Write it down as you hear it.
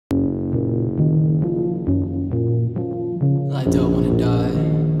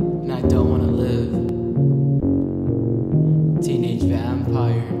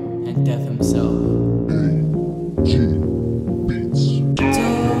death himself.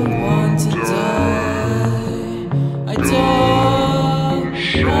 Don't want to die. I don't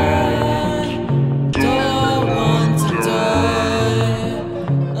want to die.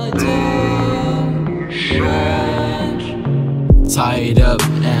 I don't. Tie it up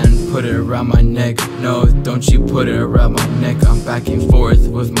and put it around my neck. No, don't you put it around my neck. I'm back and forth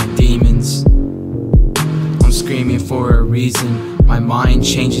with my demons. I'm screaming for a reason. My mind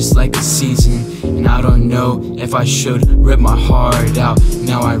changes like a season, and I don't know if I should rip my heart out.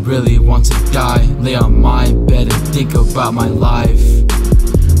 Now I really want to die. Lay on my bed and think about my life.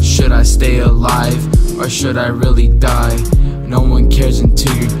 Should I stay alive or should I really die? No one cares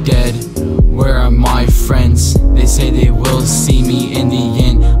until you're dead. Where are my friends? They say they will see me in the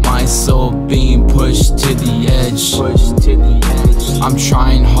end. My soul being pushed to the edge. I'm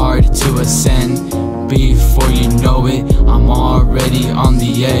trying hard to ascend. Before you know it, I'm already on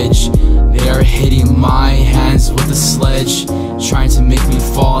the edge. They are hitting my hands with a sledge, trying to make me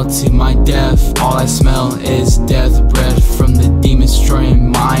fall to my death. All I smell is death breath from the demons destroying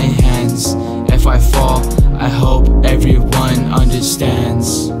my hands. If I fall, I hope everyone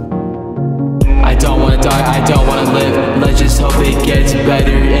understands. I don't wanna die, I don't wanna live. Let's just hope it gets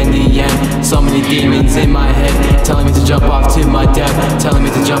better in the end. So many demons in my head, telling me to jump off to my death, telling me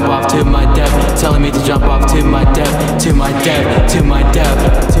to jump off to my death, telling me to jump off to my death, to my death, to my death,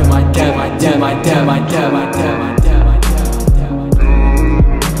 to my death, my death, my death, my death, my death, my death, my death.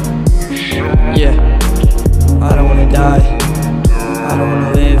 Yeah, I don't wanna die, I don't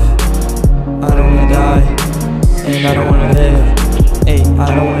wanna live, I don't wanna die, and I don't wanna live. Hey,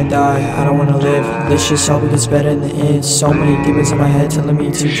 I don't wanna die, I don't wanna live. Let's just hope it gets better in the end. So many demons in my head telling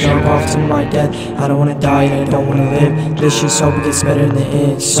me to jump off to my death. I don't wanna die and I don't wanna live. Let's just hope it gets better in the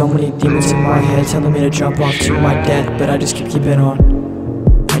end. So many demons in my head telling me to jump off to my death, but I just keep keeping on.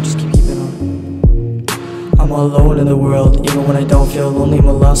 I just keep keeping on. I'm alone in the world, even when I don't feel lonely. I'm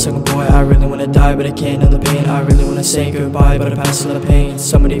a lost young boy, I really wanna die, but I can't know the pain. I really wanna say goodbye, but I pass on the pain.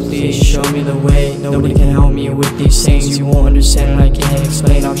 Somebody please show me the way. Nobody can help me with these things. You won't understand and I can't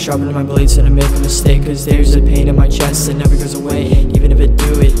explain. I'm sharpening my blades and I make a mistake, cause there's a pain in my chest that never goes away. Even if it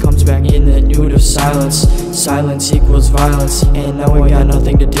do, it comes back in the nude of silence. Silence equals violence, and now I got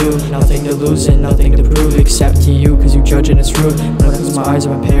nothing to do, nothing to lose and nothing to prove, except to you, cause you judge and it's rude. When I close my eyes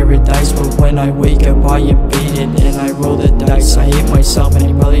I'm a paradise, but when I wake up I am beaten and I roll the dice. I hate myself and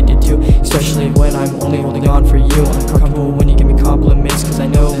you probably did too, especially when I'm only holding on for you. I'm comfortable when you give me compliments, cause I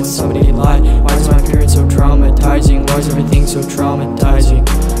know that somebody lied. Why is my appearance so traumatizing? Why is everything so traumatizing?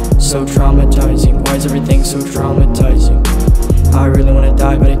 So traumatizing, why is everything so traumatizing? I really wanna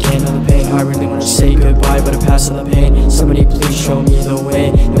die, but I can't know the pain. I really wanna say goodbye, but I pass on the pain. Somebody please show me the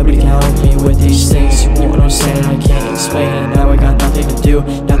way. Nobody can help me with these things. You won't understand and I can't explain. And now I got nothing to do,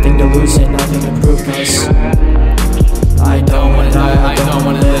 nothing to lose and nothing to prove, cause I don't wanna die, I don't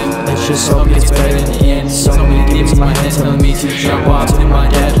wanna live. Let's just hope it gets better in the end. So many demons in my head telling me to jump off to my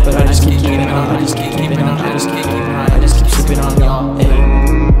death, but I just keep keeping on, I just keep keeping on, I just keep keeping on, I just keep sleeping on y'all.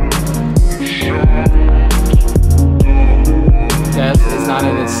 Death is not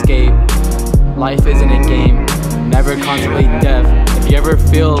an escape. Life isn't a game. Never contemplate death. If you ever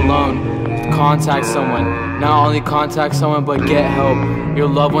feel alone, contact someone. Not only contact someone, but get help. Your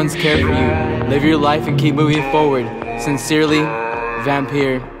loved ones care for you. Live your life and keep moving forward. Sincerely,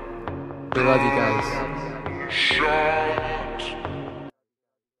 Vampire. We love you guys.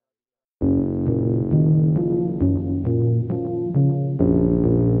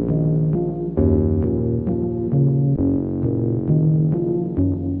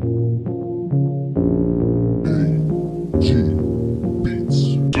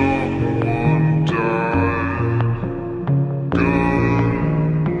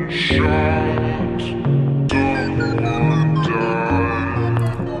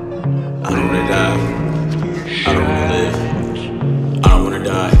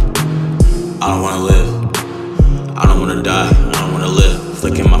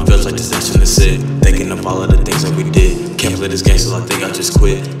 Flicking my feels like this action to sit. Thinking of all of the things that we did. Can't play this game, so I think I just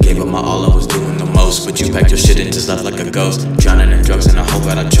quit. Gave up my all, I was doing the most, but you packed your shit and just left like a ghost. Drowning in drugs and I hope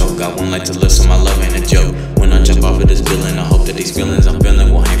that I choke. Got one life to live, so my love ain't a joke. When I jump off of this building, I hope that these feelings I'm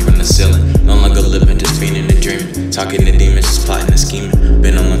feeling will hang from the ceiling. No longer living, just feeding and dreaming. Talking to demons, just plotting and scheming.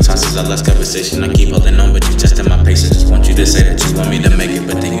 Been a long time since our last conversation. I keep holding on, but you testing my patience. Just want you to say that you want me to make it,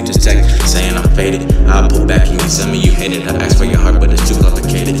 but then you just text saying I'm faded. I pull back and you tell me you hate it. I ask for your heart, but it's too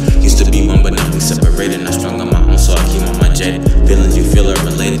complicated. Used to be one, but now we separated. Not strong on my own, so I keep on my jaded. Feelings you feel are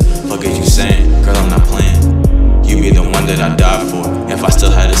related. Fuck is you saying? Girl, I'm not playing. You be the one that I died for. If I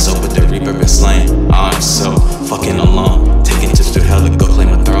still had a soul, but the reaper been slain. I'm so fucking alone. Taking tips through hell to go claim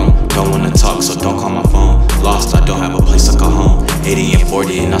a throne. Don't wanna 80 and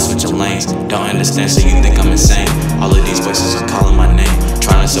 40 and I switch up lanes. Don't understand, so you think I'm insane. All of these voices are calling my name,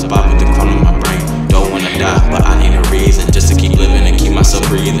 trying to survive with the crumb in my brain. Don't wanna die, but I need a reason just to keep living and keep myself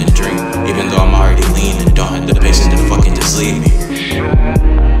breathing. Dream, even though I'm already lean and don't have the patience to fucking just leave me.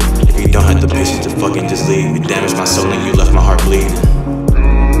 If you don't have the patience to fucking just leave, you damaged my soul and you left my heart bleeding.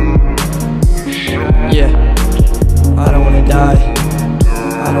 Yeah, I don't wanna die,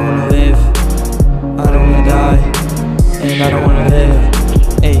 I don't wanna live, I don't wanna die, and I don't wanna live.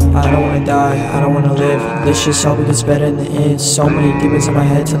 Ay, I don't wanna die, I don't wanna live. This just all gets better in the end. So many demons in my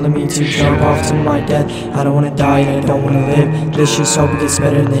head telling me to jump off to my death. I don't wanna die and I don't wanna live. This just all gets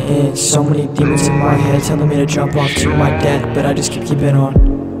better in the end. So many demons in my head telling me to jump off to my death, but I just keep keeping on.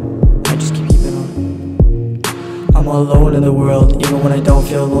 I just keep keeping on. I'm alone in the world, even when I don't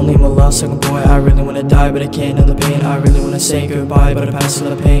feel lonely. I'm a lost young boy, I really wanna die, but I can't know the pain. I really wanna say goodbye, but I pass on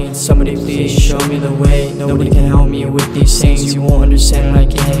the pain. Somebody please show me the way. Nobody can help me with these things. You won't understand and I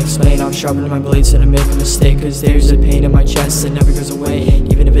can't explain. I'm sharpening my blades and I make a mistake, cause there's a pain in my chest that never goes away.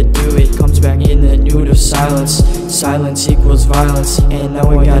 Even if it do, it comes back in the nude of silence. Silence equals violence, and now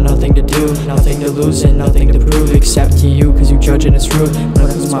I got nothing to do, nothing to lose and nothing to prove, except to you, cause you judge and it's rude. When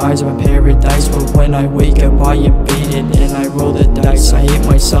I close my eyes I'm a paradise, but when I wake up I am beaten and I roll the dice. I hate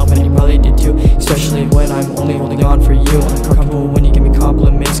myself and you probably did too, especially when I'm only holding on for you. I'm uncomfortable when you give me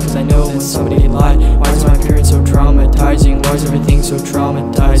compliments, cause I know that somebody lied. Why is my appearance so traumatizing? Why is everything so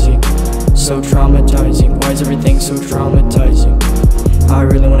traumatizing? So traumatizing, why is everything so traumatizing? I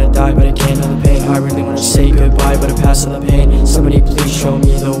really wanna die, but I can't know the pain. I really wanna say goodbye, but I pass on the pain. Somebody please show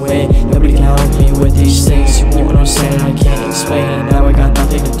me the way. Nobody can help me with these things. You won't understand and I can't explain. And now I got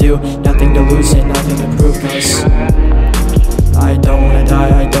nothing to do, nothing to lose and nothing to prove, cause I don't wanna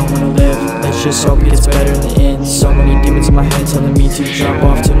die, I don't wanna live. Let's just hope it gets better in the end. So many demons in my head telling me to jump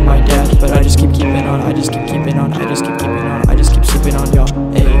off to my death, but I just keep keeping on, I just keep keeping on, I just keep keeping on, I just keep slipping on, y'all.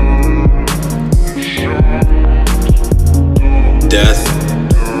 Ayy. Death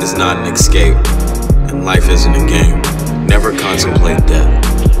is not an escape, and life isn't a game. Never contemplate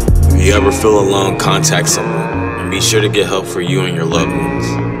death. If you ever feel alone, contact someone, and be sure to get help for you and your loved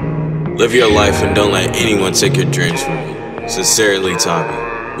ones. Live your life and don't let anyone take your dreams from you. Sincerely, Tommy.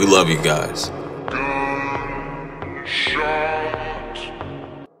 We love you guys.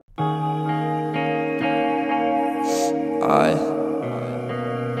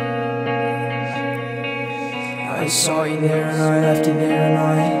 I saw you there and I left you there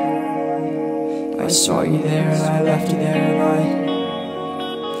and I saw you there and I left you there and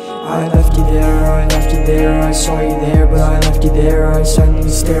I left you there, I left you there, I saw you there, but I left you there, I silently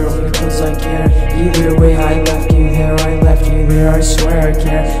stare only because I care. Either way, I left you there, I left you there, I swear I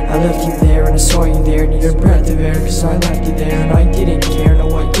care. I left you there and I saw you there, need a breath of air, cause I left you there and I didn't care, no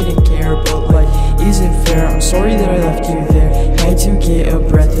I didn't care, but life isn't fair. I'm sorry that I left you there, had to get a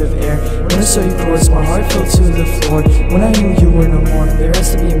breath of air. When I saw you close, my heart fell to the floor. When I knew you were no more, there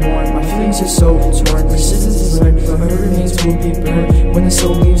has to be more. My feelings are so torn, persistence is learned, but my remains will be burned. When the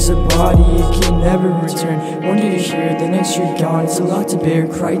soul leaves the body, it can never return. One day you're here, the next you're gone. It's a lot to bear,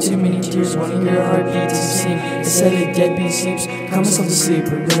 cry too many tears, wanting your heartbeat to sing. Instead a deadbeat sleeps, calm myself to sleep,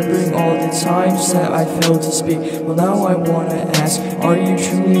 remembering all the times that I failed to speak. Well now I wanna ask, are you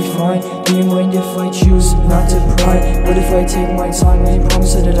truly fine? Do you mind if I choose not to pry? What if I take my time and I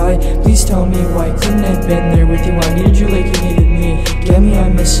promise that I die? Please tell me why I couldn't have been there with you. I needed you like you needed me. Gammy, I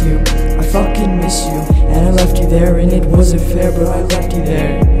miss you, I fucking miss you. And I left you there and it wasn't fair, but I left you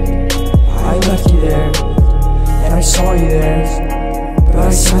there. I left you there, and I saw you there, but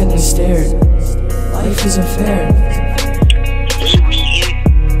I silently stared. Life isn't fair,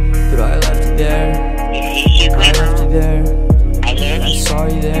 but I left you there. I left you there, and I saw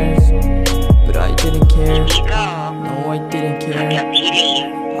you there, but I didn't care. No, I didn't care.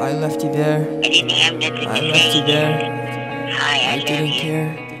 I left you there. I left you there. I didn't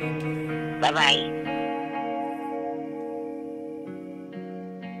care. Bye bye.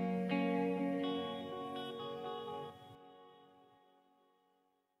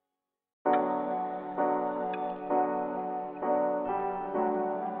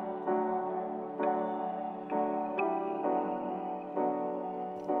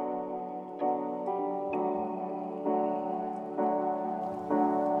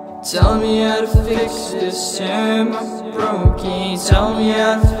 Tell me how to fix this, am I broken? Tell me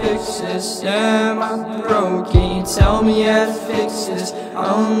how to fix this, am I broken? Tell me how to fix this,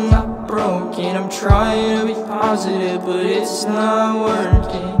 I'm not broken. I'm trying to be positive, but it's not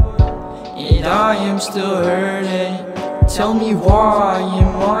working, and I am still hurting. Tell me why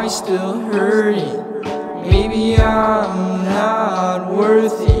am I still hurting? Maybe I'm not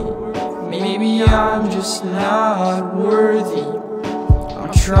worthy, maybe I'm just not worthy.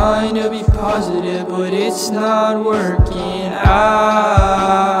 trying to be positive, but it's not working out.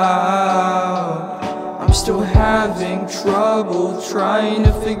 I'm still having trouble trying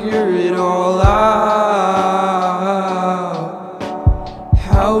to figure it all out.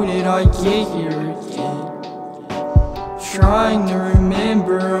 How did I get here again? Trying to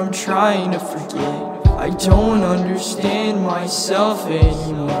remember, I'm trying to forget. I don't understand myself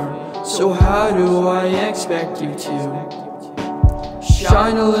anymore, so how do I expect you to?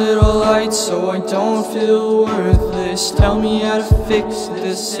 Shine a little light so I don't feel worthless. Tell me how to fix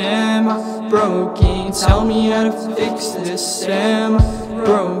this, am I broken? Tell me how to fix this, am I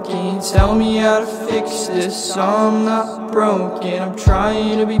broken? Tell me how to fix this, I'm not broken. I'm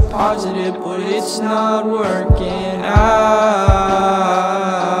trying to be positive, but it's not working out.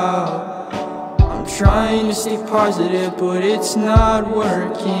 I'm trying to stay positive, but it's not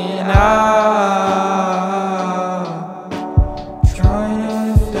working out.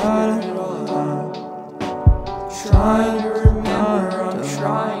 Trying to remember, I'm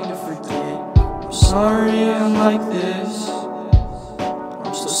trying to forget. I'm sorry I'm like this.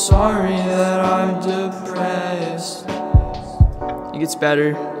 I'm so sorry that I'm depressed. It gets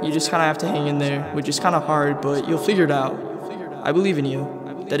better. You just kind of have to hang in there, which is kind of hard, but you'll figure it out. I believe in you.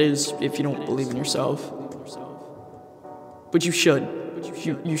 That is, if you don't believe in yourself. But you should.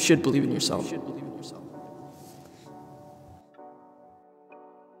 You should believe in yourself.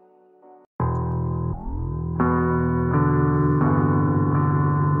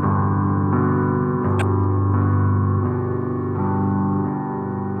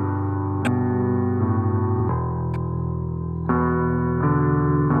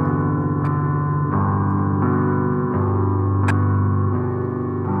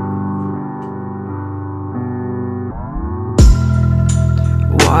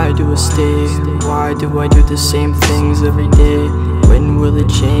 Why do I stay? Why do I do the same things every day? When will it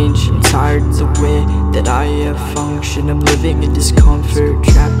change? I'm tired of the way that I have functioned. I'm living in discomfort,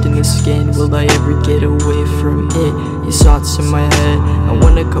 trapped in the skin. Will I ever get away from it? These thoughts in my head, I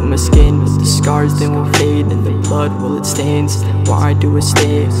wanna cut my skin, but the scars, they won't fade, and the blood, well, it stains. Why do I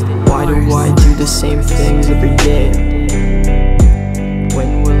stay? Why do I do the same things every day?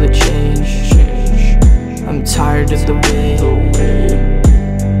 When will it change? I'm tired of the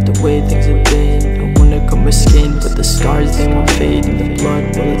way things have been. I wanna cut my skin, but the scars, they won't fade, and the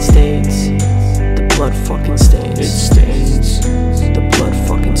blood, well, it stains. The blood fucking stains. It stains. The blood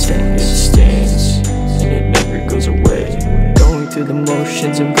fucking stains. It stains. And it never goes away. Going through the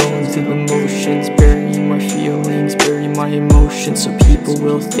motions, I'm going through the motions. Burying my feelings, burying my emotions, so people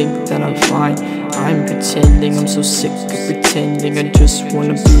will think that I'm fine. I'm pretending, I'm so sick of pretending. I just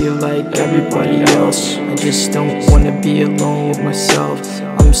wanna be like everybody else. I just don't wanna be alone with myself.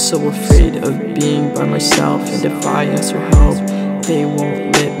 I'm so afraid of being by myself, and if I ask for help, they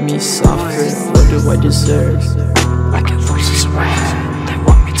won't let me suffer. What do I deserve? I got voices in my head, they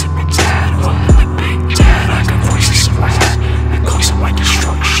want me to be dead. I'm the big dead. I got voices in my head, they're causing my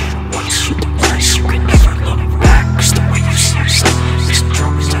destruction. Once you depress, you can never look back, cause the way you see yourself is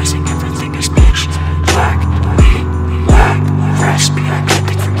traumatizing. Everything is pitch black. We lack recipe, I can't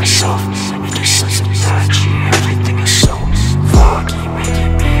think for myself. It is such a patchy, everything is so foggy,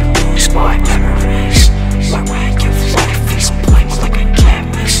 making me lose my memories. My way of life is blank like a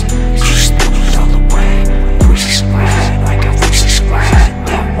canvas. Just throw it all away. Voices in my head, I got voices in my head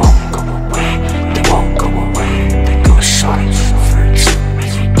that won't go away. They won't go away. They go silent for too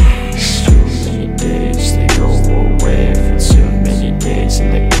many days. Too many days, they go away for too many days, and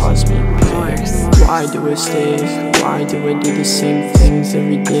they cause me pain. Why do I stay? Why do I do the same things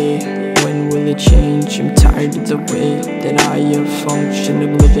every day? When will it change? I'm tired of the way that I have functioned.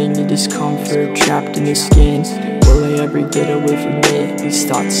 I'm living in discomfort, trapped in the skin. Will I ever get away from it? These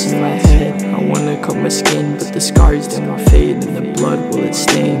thoughts in my head, I wanna cut my skin, but the scars, they won't fade, and the blood, well, it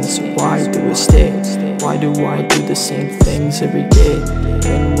stains. Why do I stay? Why do I do the same things every day?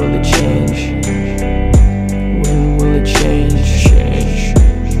 When will it change? When will it change?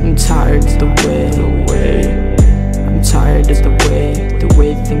 I'm tired of the way. I'm tired of the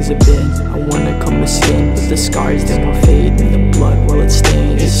way things have been. I wanna cut my skin, but the scars, they won't fade, and the blood, well, it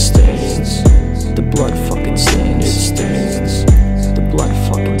stains. It stains. The blood fucking stains. It stains. The blood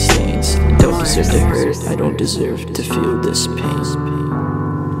fucking stains. I don't deserve to hurt. I don't deserve to feel this pain.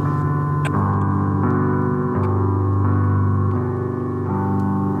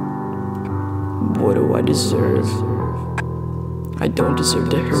 What do I deserve? I don't deserve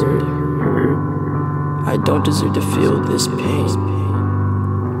to hurt. I don't deserve to feel this pain.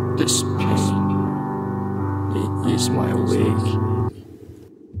 This pain, it is my wake.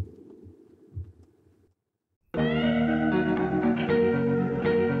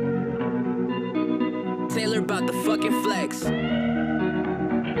 Taylor about the fucking flex.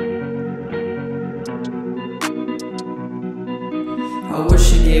 I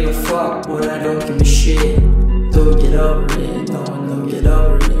wish I gave a fuck, but I don't give a shit. Don't get over it, no one don't get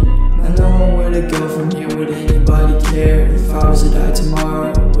over it. I don't know where to go from here, would anybody care? If I was to die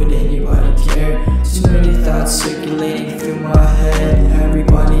tomorrow, would anybody care? Too many thoughts circulating through my head.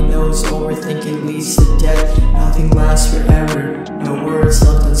 Everybody knows overthinking leads to death. Nothing lasts forever, no words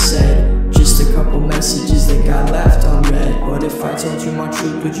left unsaid. Just a couple messages that got left unread. But if I told you my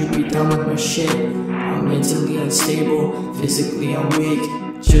truth, would you be done with my shit? I'm mentally unstable, physically I'm weak.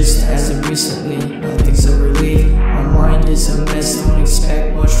 Just as of recently, nothing's a relief. My mind is a mess, don't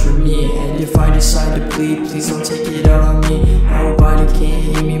expect much from me. And if I decide to bleed, please don't take it out on me. Nobody can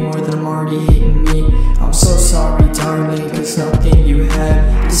hate me more than I'm already hating me. I'm so sorry darling, cause nothing you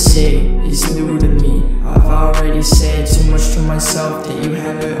have to say is new to me. I've already said too much to myself that you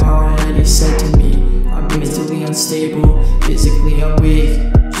haven't already said to me. I'm mentally unstable, physically I'm weak.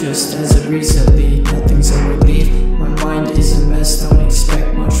 Just as of recently, nothing's a relief. My mind is a mess, don't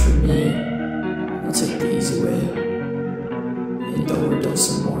expect much from me. I'll take the easy way and overdose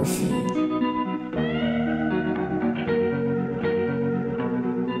on morphine.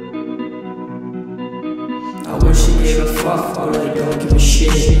 I wish I gave a fuck, but I don't give a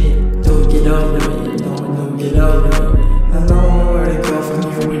shit. Don't get over it, no one don't get over it. I don't know where to go from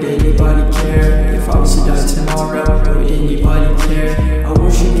here, would anybody care? If I was to die tomorrow, would anybody care? I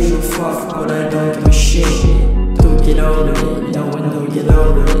wish I gave a fuck, but I don't give a shit. Don't get over it, no one don't get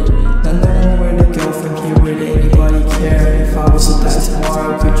over it. I don't know where to go from here, would anybody care? If I was to die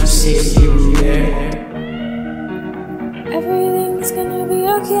tomorrow, could you say you were there? Everything's gonna be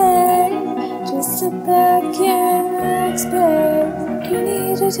okay. Just sit back and expect. You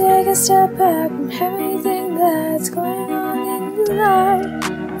need to take a step back from everything that's going on in your life.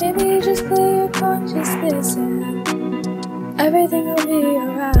 Maybe just clear your consciousness and everything will be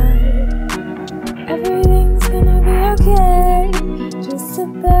alright. Everything's gonna be okay. Just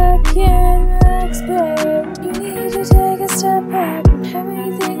sit back and expect. You need to take a step back from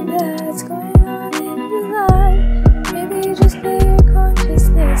everything that's going on in your life. Maybe just clear your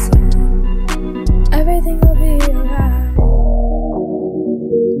consciousness and everything will be alright.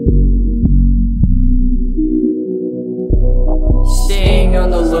 Staying on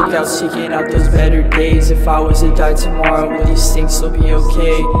the lookout, seeking out those better days. If I was to die tomorrow, will these things still be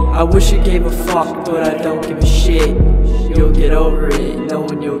okay? I wish I gave a fuck, but I don't give a shit. You'll get over it,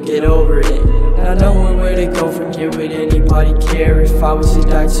 knowing you'll get over it. Not knowing where to go from here, would anybody care? If I was to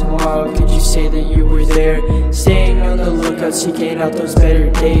die tomorrow, could you say that you were there? Staying on the lookout, seeking out those better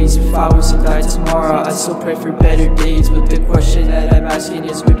days. If I was to die tomorrow, I still pray for better days. But the question that I'm asking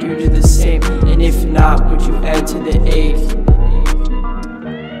is, would you do the same? And if not, would you add to the ache?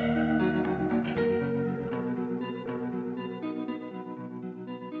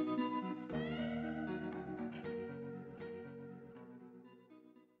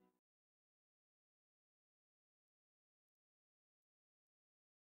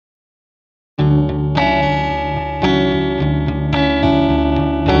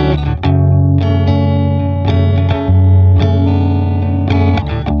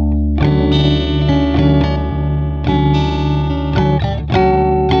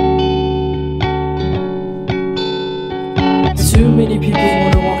 Too many people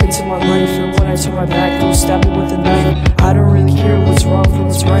wanna walk into my life, and when I turn my back, they'll stab me with a knife. I don't really care what's wrong from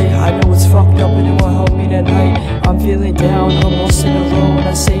what's right. I know what's fucked up and it won't help me that night. I'm feeling down, I'm lost and alone.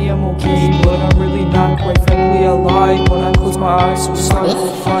 I say I'm okay, but I'm really not. Quite frankly, I lied. When I close my eyes, so sorry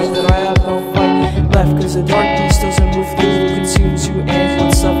to find that I have no fight left. Cause the darkness doesn't move through, consumes you, and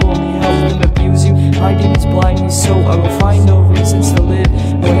what stuff only helps them abuse you. My demons blind me, so I will find no reasons to live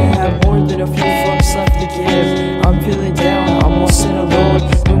when I have more than a few fucks left to give. I'm feeling down, I'm lost and alone.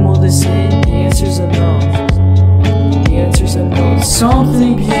 When will this end? The answer's unknown. The answer's unknown.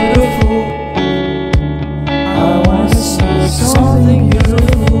 Something beautiful, I wanna see something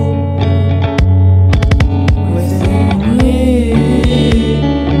beautiful within me.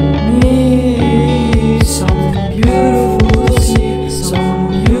 Something beautiful to see,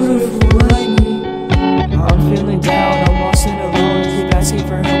 someone beautiful like me. I'm feeling down, I'm lost and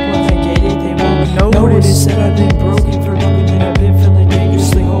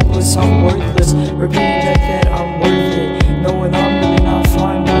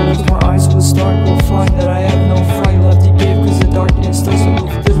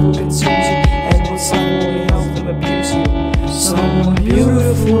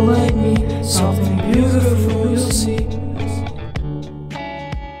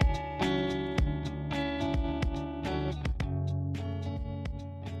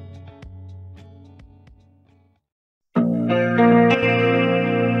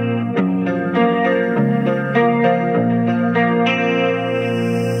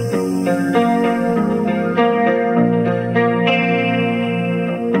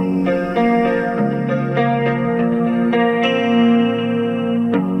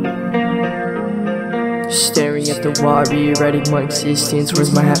at the wall, rewriting my existence.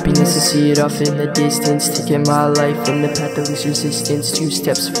 Where's my happiness? I see it off in the distance. Taking my life in the path of least resistance. 2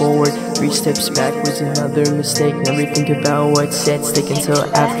 steps forward, 3 steps backwards, another mistake. Never think about what's at stake until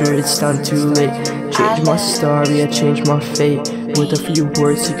after it's done too late. Change my story, I change my fate. With a few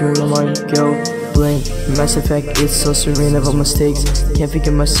words to go, my mind go blank. Mass Effect, it's so serene of all mistakes. Can't think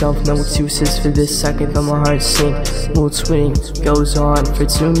of myself, no excuses for this. I can feel my heart sink. Mood swing goes on for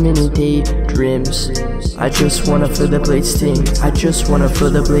too many daydreams. I just wanna feel the blade sting. I just wanna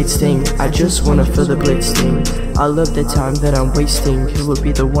feel the blade sting. I just wanna feel the blade sting. I love the time that I'm wasting. Who will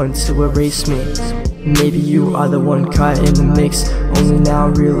be the one to erase me? Maybe you are the one caught in the mix. Only now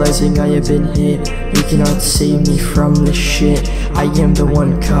realizing I have been hit. You cannot save me from this shit. I am the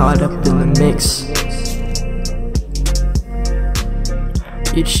one caught up in the mix.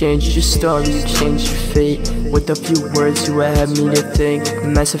 You changed your story, you changed your fate. With a few words you had me to think.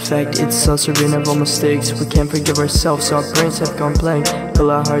 Mass Effect, it's so serene of all mistakes. We can't forgive ourselves, our brains have gone blank.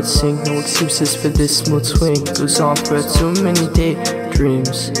 Till our hearts sink, no excuses for this smooth swing. Goes on for too many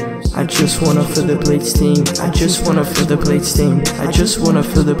daydreams. I just wanna feel the blade sting. I just wanna feel the blade sting. I just wanna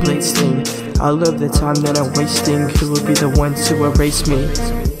feel the blade sting. I love the time that I'm wasting. Who will be the one to erase me?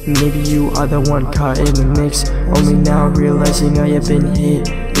 Maybe you are the one caught in the mix. Only now realizing I have been hit.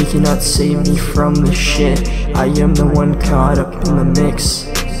 You cannot save me from the shit. I am the one caught up in the mix.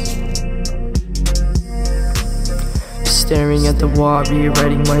 Staring at the wall,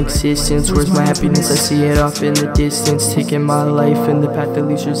 rewriting my existence. Where's my happiness? I see it off in the distance. Taking my life in the path of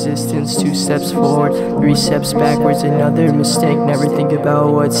least resistance. 2 steps forward, 3 steps backwards, another mistake. Never think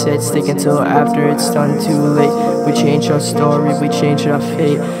about what's at stake until after it's done too late. We change our story, we change our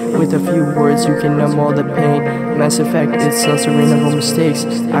fate. With a few words you can numb all the pain. Mass Effect, it's so serene of all mistakes.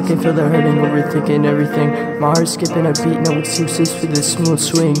 I can feel the hurting, overthinking everything. My heart's skipping a beat, no excuses for this smooth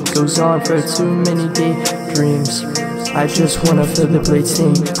swing. Goes on for too many daydreams. I just wanna feel the blade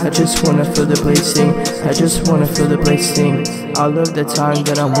sting. I just wanna feel the blade sting. I just wanna feel the blade sting. I love the time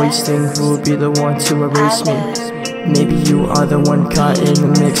that I'm wasting. Who will be the one to erase me? Maybe you are the one caught in the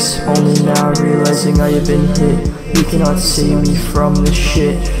mix. Only now realizing I have been hit. You cannot save me from this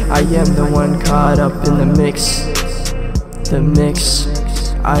shit. I am the one caught up in the mix. The mix.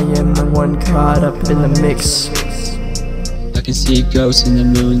 I am the one caught up in the mix. I can see ghosts in the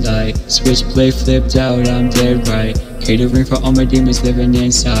moonlight. Switchblade flipped out, I'm dead right. Catering for all my demons living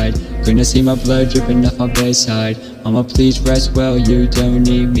inside. Gonna see my blood dripping off my bedside. Mama, please rest well, you don't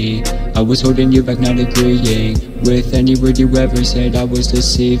need me. I was holding you back, not agreeing with any word you ever said. I was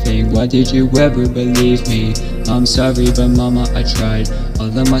deceiving. Why did you ever believe me? I'm sorry, but mama, I tried.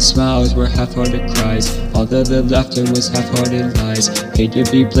 All of my smiles were half-hearted cries. All of the laughter was half-hearted lies. Hate to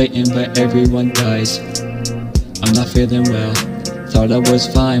be blatant, but everyone dies. I'm not feeling well. Thought I was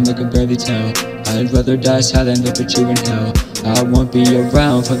fine, but could barely tell. I'd rather die silent than put you in hell. I won't be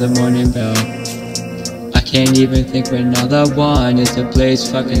around for the morning bell. I can't even think when all I want is the blaze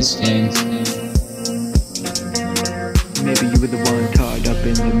fucking sting. Maybe you were the one caught up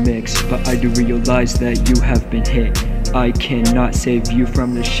in the mix, but I do realize that you have been hit. I cannot save you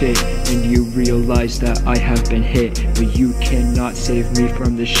from the shit, and you realize that I have been hit, but you cannot save me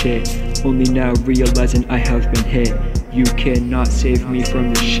from the shit. Only now realizing I have been hit. You cannot save me from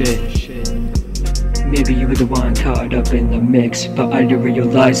the shit. Maybe you were the one caught up in the mix, but I do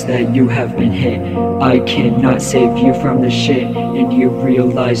realize that you have been hit. I cannot save you from the shit, and you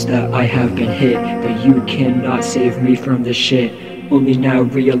realize that I have been hit, but you cannot save me from the shit. Only now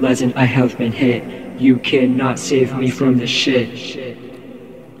realizing I have been hit. You cannot save me from the shit.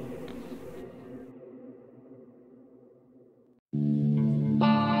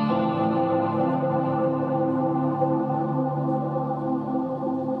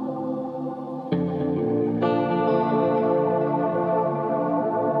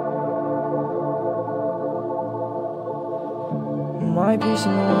 My peace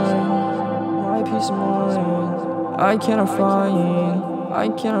of mind, my peace of mind. I cannot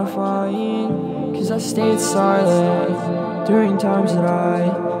find, cause I stayed silent during times that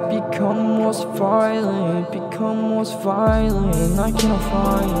I become most violent, I cannot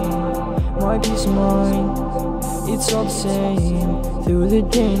find my peace of mind. It's all the same through the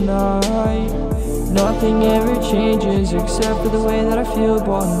day and night. Nothing ever changes except for the way that I feel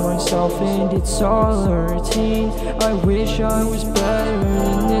about myself, and it's all a routine. I wish I was better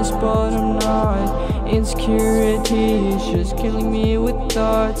than this, but I'm not. Insecurity is just killing me with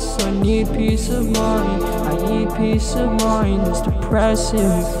thoughts. I need peace of mind, This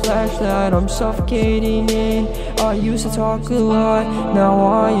depressive flash that I'm suffocating in. I used to talk a lot, now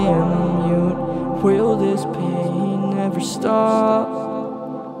I am mute. Will this pain never stop?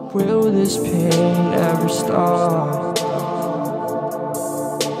 Will this pain ever stop?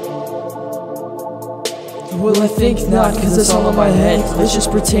 Well, I think not, cause that's all in my head. Let's just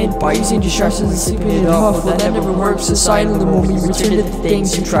pretend by using distractions and sleeping it off. Well, that never works. Societally, when we return to the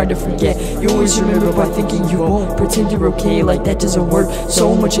things you try to forget, you always remember by thinking you won't. Pretend you're okay, like that doesn't work.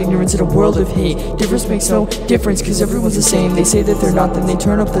 So much ignorance in a world of hate. Difference makes no difference, cause everyone's the same. They say that they're not, then they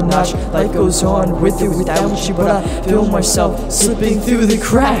turn up the notch. Life goes on, with or without you, but I feel myself slipping through the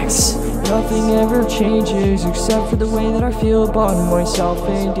cracks. Nothing ever changes except for the way that I feel about myself,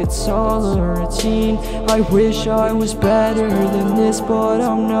 and it's all a routine. I wish I was better than this, but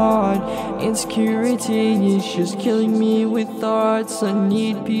I'm not. Insecurity is just killing me with thoughts. I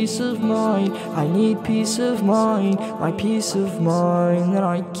need peace of mind. I need peace of mind. My peace of mind that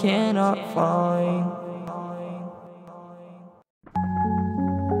I cannot find.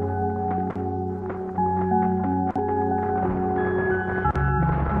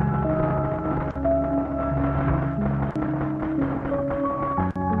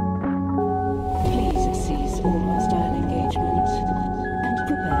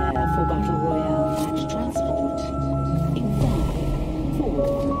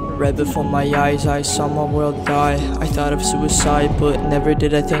 Right before my eyes, I saw my world die. I thought of suicide, but never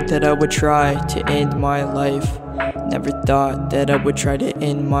did I think that I would try to end my life. Never thought that I would try to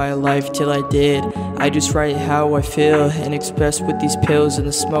end my life till I did. I just write how I feel and express with these pills and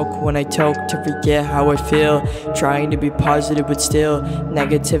the smoke when I talk to forget how I feel. Trying to be positive but still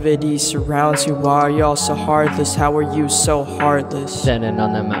negativity surrounds you. Why are y'all so heartless? How are you so heartless? Standing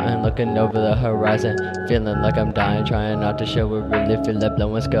on the mountain looking over the horizon, feeling like I'm dying, trying not to show it, really feel like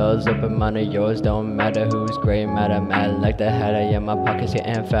blowing skulls open. Mine or yours, don't matter who's great, matter like the hatter. Yeah, my pockets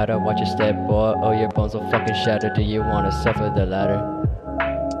getting fatter, watch your step, boy, oh your bones will fucking shatter. Do you wanna suffer the latter?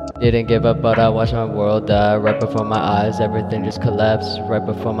 Didn't give up, but I watched my world die right before my eyes. Everything just collapsed right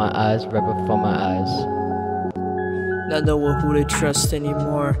before my eyes, right before my eyes. Not knowing who to trust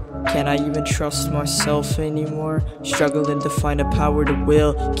anymore. Can't I even trust myself anymore? Struggling to find a power to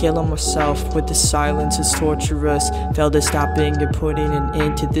will. Killing myself with the silence is torturous. Failed to stopping and putting an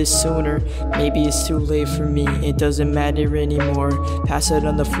end to this sooner. Maybe it's too late for me, it doesn't matter anymore. Pass out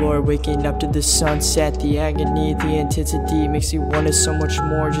on the floor, waking up to the sunset. The agony, the intensity makes you want it so much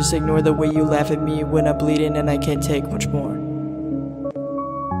more. Just ignore the way you laugh at me when I'm bleeding and I can't take much more.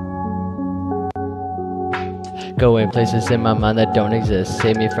 Going places in my mind that don't exist.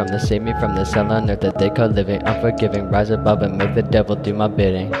 Save me from this hell on earth that they call living. Unforgiving, rise above and make the devil do my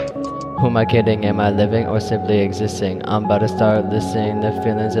bidding. Who am I kidding? Am I living or simply existing? I'm about to start listening. The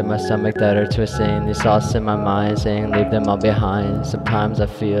feelings in my stomach that are twisting. These thoughts in my mind saying leave them all behind. Sometimes I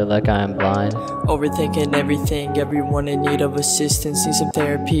feel like I am blind. Overthinking everything, everyone in need of assistance. Need some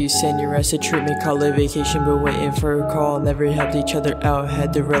therapy, send your ass to treatment. Call it vacation, but waiting for a call. Never helped each other out,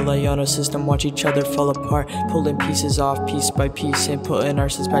 had to rely on a system. Watch each other fall apart, pulling pieces off piece by piece and putting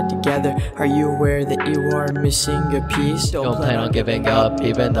ourselves back together. Are you aware that you are missing a piece? Don't plan on giving up,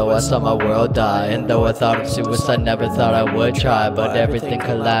 even though I saw my world die. And though I thought of suicide, never thought I would try. But everything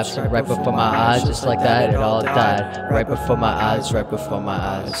collapsed right before my eyes. Just like that, it all died right before my eyes, right before my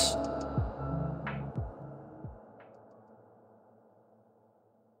eyes.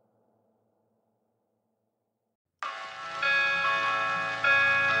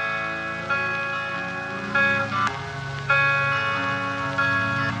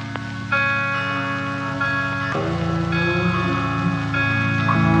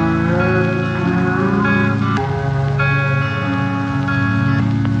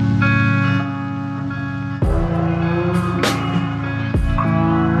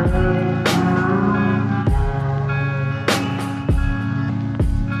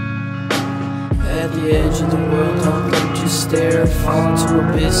 At the edge of the world, don't let you stare. Fall into an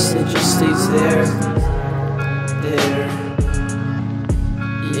abyss that just stays there.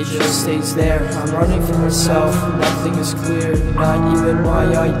 It just stays there. I'm running for myself, nothing is clear. Not even my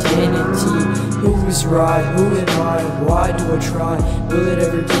identity. Who is right? Who am I? Why do I try? Will it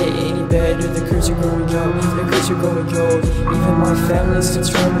ever get any better? The curves are going up, the curves are going cold. Even my family's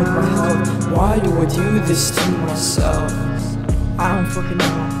concerned with my health. Why do I do this to myself? I don't fucking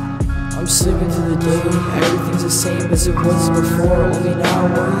know. I'm sleeping through the day, everything's the same as it was before. Only now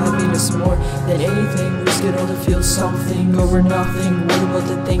more happiness more than anything. Risk it all to feel something over nothing. What about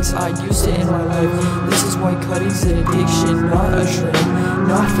the things I used to in my life? This is why cutting's an addiction, not a trend.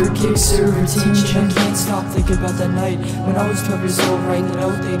 Not for kicks or attention. I can't stop thinking about that night when I was 12 years old, writing the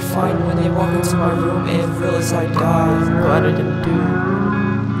note they'd find when they walk into my room and realize I died. I'm glad I didn't do it.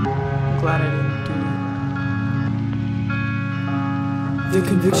 I'm glad I didn't do it. The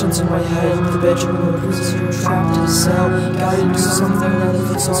convictions in my head, the bedroom of a prisoner trapped in a cell. Gotta do something that I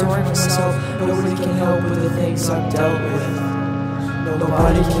feel sorry for myself. Nobody can help with the things I've dealt with.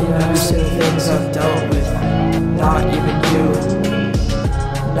 Nobody can understand the things I've dealt with. Not even you.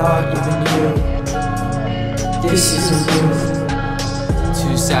 Not even you. This isn't you.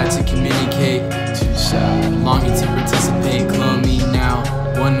 Too sad to communicate, too sad. Longing to participate, clone me now.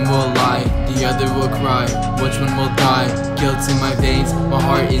 One will lie, the other will cry. Which one will die? Guilt in my veins, my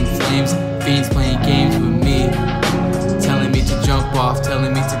heart in flames. Fiends playing games with me, telling me to jump off,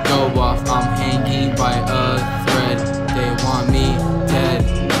 telling me to go off. I'm hanging by a thread. They want me dead,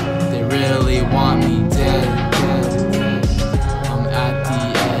 they really want me dead. I'm at the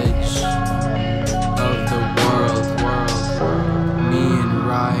edge of the world. Me and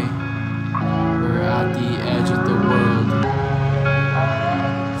Rai, we're at the edge of the world.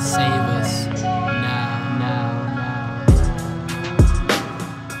 Save us now.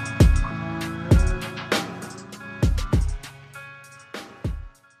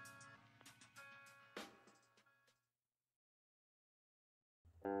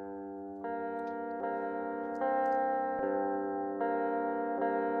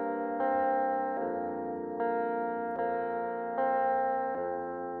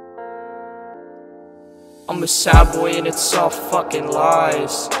 I'm a sad boy and it's all fucking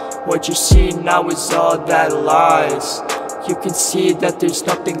lies. What you see now is all that lies. You can see that there's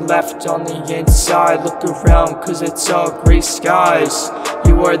nothing left on the inside. Look around cause it's all gray skies.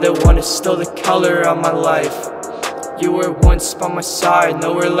 You are the one who stole the color of my life. You were once by my side,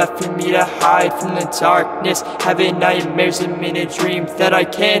 nowhere left for me to hide from the darkness. Having nightmares and in a dream that I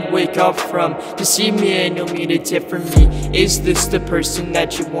can't wake up from. To see me and no mean it did for me. Is this the person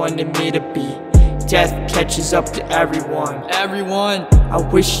that you wanted me to be? Death catches up to everyone. I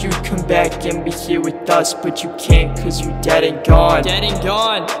wish you'd come back and be here with us, but you can't cause you're dead and gone.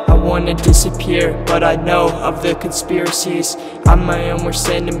 I wanna disappear, but I know of the conspiracies. I'm my own worst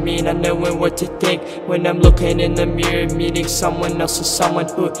enemy, not knowing what to think. When I'm looking in the mirror, meeting someone else or someone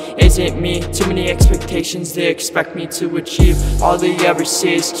who isn't me. Too many expectations they expect me to achieve. All they ever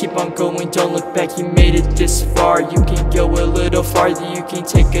say is keep on going, don't look back. You made it this far, you can go a little farther. You can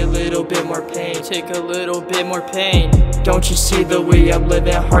take a little bit more pain. Don't you see the way I'm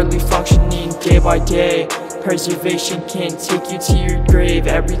living, hardly functioning day by day. Preservation can take you to your grave.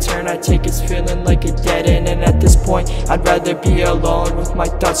 Every turn I take is feeling like a dead end. And at this point I'd rather be alone with my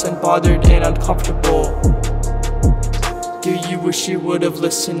thoughts unbothered and uncomfortable. Do you wish you would have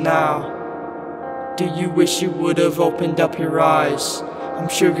listened now? Do you wish you would have opened up your eyes? I'm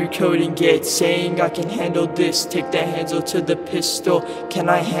sugarcoating it, saying I can handle this. Take the handle to the pistol, can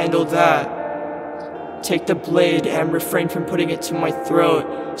I handle that? Take the blade and refrain from putting it to my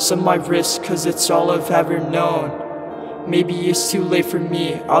throat. Some my wrist cause it's all I've ever known. Maybe it's too late for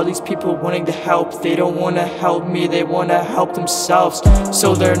me. All these people wanting to help, they don't wanna help me, they wanna help themselves.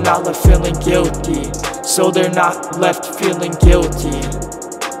 So they're not left feeling guilty.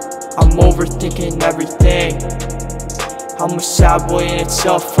 I'm overthinking everything. I'm a sad boy and it's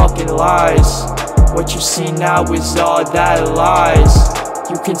all fucking lies. What you see now is all that lies.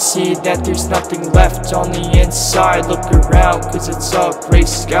 You can see that there's nothing left on the inside. Look around cause it's all gray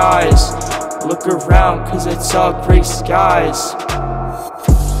skies.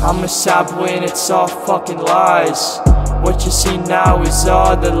 I'm a sad boy and it's all fucking lies. What you see now is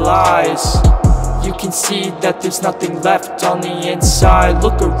all the lies. You can see that there's nothing left on the inside.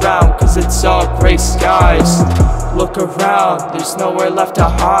 Look around cause it's all gray skies. Look around, there's nowhere left to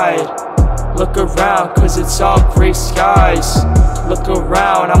hide. Look around cause it's all gray skies. Look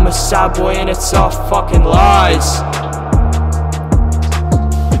around, I'm a sad boy and it's all fucking lies.